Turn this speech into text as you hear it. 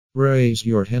Raise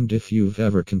your hand if you've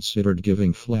ever considered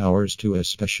giving flowers to a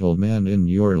special man in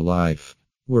your life.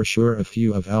 We're sure a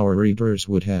few of our readers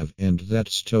would have, and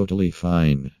that's totally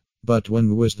fine. But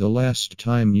when was the last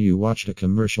time you watched a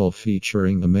commercial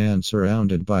featuring a man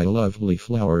surrounded by lovely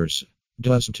flowers?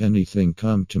 Doesn't anything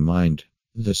come to mind?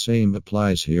 The same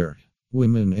applies here.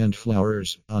 Women and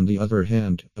flowers, on the other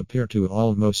hand, appear to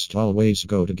almost always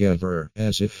go together,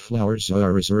 as if flowers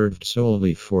are reserved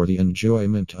solely for the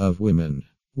enjoyment of women.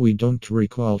 We don't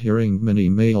recall hearing many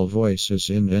male voices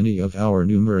in any of our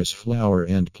numerous flower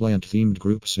and plant-themed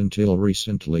groups until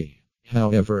recently.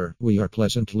 However, we are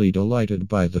pleasantly delighted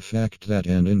by the fact that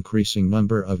an increasing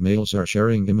number of males are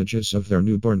sharing images of their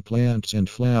newborn plants and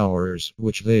flowers,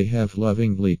 which they have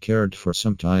lovingly cared for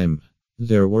some time.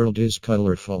 Their world is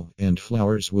colorful, and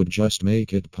flowers would just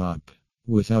make it pop.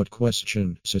 Without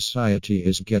question, society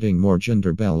is getting more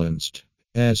gender balanced.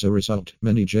 As a result,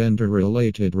 many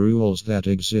gender-related rules that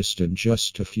existed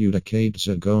just a few decades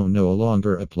ago no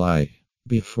longer apply.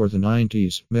 Before the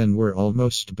 90s, men were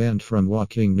almost banned from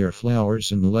walking near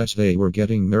flowers unless they were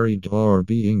getting married or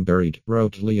being buried,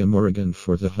 wrote Leah Morgan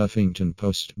for the Huffington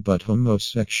Post, but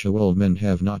homosexual men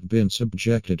have not been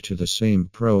subjected to the same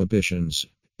prohibitions.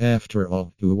 After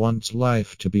all, who wants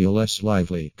life to be less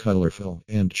lively, colorful,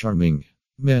 and charming?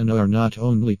 Men are not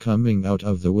only coming out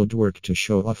of the woodwork to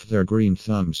show off their green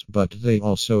thumbs, but they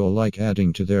also like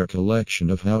adding to their collection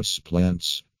of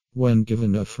houseplants. When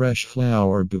given a fresh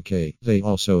flower bouquet, they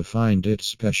also find it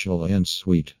special and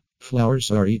sweet.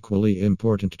 Flowers are equally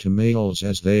important to males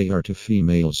as they are to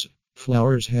females.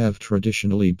 Flowers have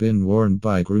traditionally been worn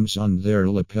by grooms on their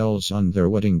lapels on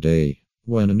their wedding day.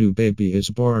 When a new baby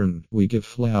is born, we give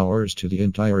flowers to the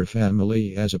entire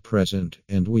family as a present,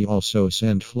 and we also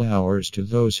send flowers to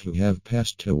those who have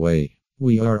passed away.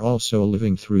 We are also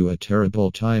living through a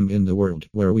terrible time in the world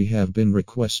where we have been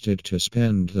requested to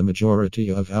spend the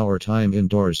majority of our time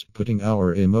indoors, putting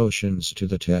our emotions to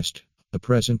the test. A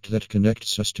present that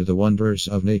connects us to the wonders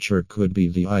of nature could be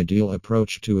the ideal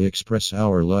approach to express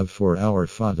our love for our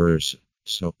fathers.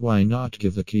 So why not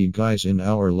give the key guys in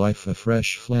our life a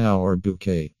fresh flower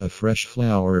bouquet, a fresh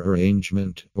flower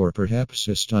arrangement, or perhaps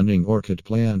a stunning orchid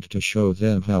plant to show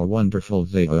them how wonderful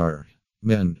they are?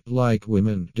 Men, like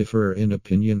women, differ in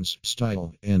opinions,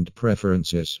 style, and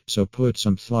preferences, so put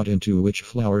some thought into which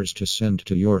flowers to send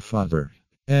to your father.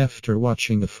 After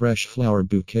watching a fresh flower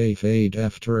bouquet fade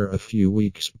after a few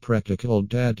weeks, practical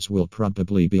dads will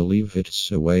probably believe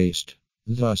it's a waste.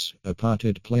 Thus, a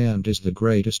potted plant is the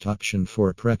greatest option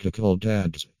for practical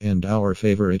dads, and our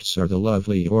favorites are the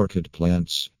lovely orchid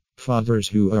plants. Fathers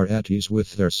who are at ease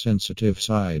with their sensitive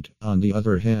side, on the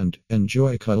other hand,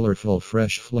 enjoy colorful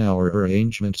fresh flower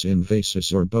arrangements in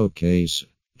vases or bouquets.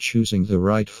 Choosing the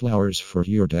right flowers for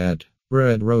your dad.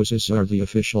 Red roses are the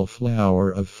official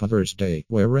flower of Father's Day,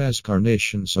 whereas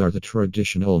carnations are the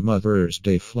traditional Mother's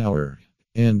Day flower.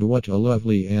 And what a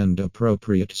lovely and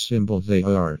appropriate symbol they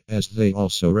are, as they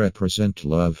also represent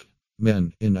love.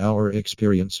 Men, in our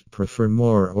experience, prefer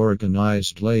more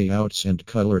organized layouts and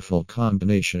colorful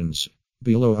combinations.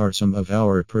 Below are some of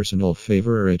our personal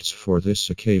favorites for this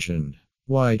occasion.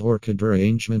 White orchid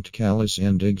arrangement, callas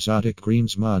and exotic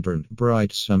greens, modern,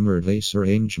 bright summer vase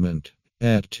arrangement.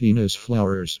 At Tina's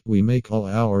Flowers, we make all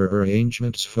our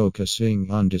arrangements focusing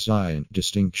on design,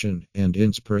 distinction, and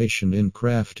inspiration in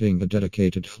crafting a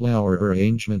dedicated flower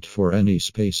arrangement for any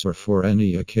space or for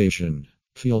any occasion.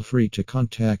 Feel free to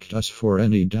contact us for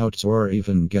any doubts or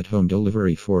even get home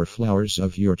delivery for flowers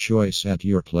of your choice at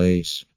your place.